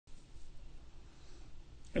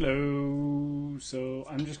Hello. So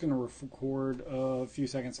I'm just going to record a few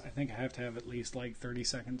seconds. I think I have to have at least like 30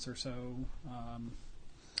 seconds or so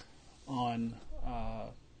on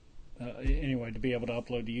anyway to be able to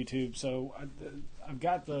upload to YouTube. So I've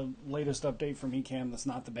got the latest update from Ecamm that's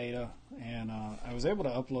not the beta, and I was able to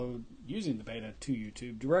upload using the beta to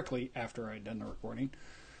YouTube directly after I'd done the recording.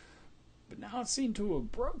 But now it seemed to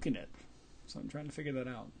have broken it, so I'm trying to figure that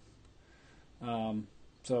out.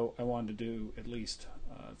 So I wanted to do at least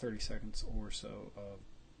 30 seconds or so of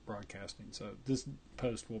broadcasting. So this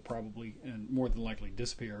post will probably and more than likely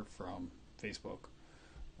disappear from Facebook.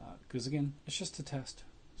 Because again, it's just a test.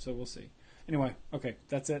 So we'll see. Anyway, okay,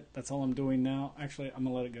 that's it. That's all I'm doing now. Actually, I'm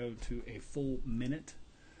going to let it go to a full minute.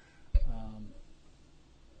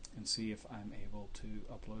 And see if I'm able to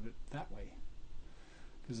upload it that way.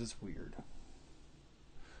 Because it's weird.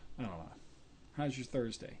 I don't know. How's your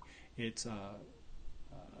Thursday? It's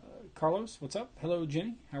Carlos, what's up? Hello,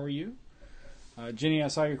 Jenny. How are you? Jenny, I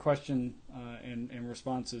saw your question and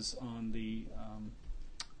responses on the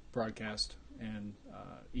broadcast and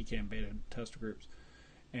Ecamm beta tester groups.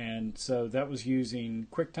 And so that was using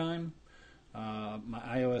QuickTime, my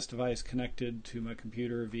iOS device connected to my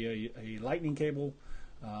computer via a lightning cable,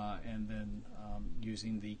 and then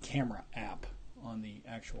using the camera app on the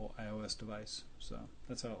actual iOS device. So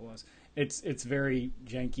that's how it was. It's very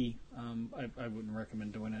janky. I wouldn't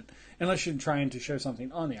recommend doing it unless you're trying to show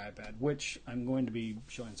something on the iPad, which I'm going to be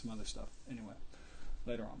showing some other stuff anyway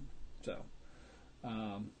later on. So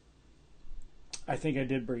I think I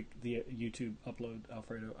did break the YouTube upload,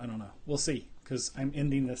 Alfredo. I don't know. We'll see, because I'm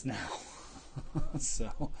ending this now.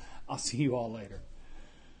 So I'll see you all later.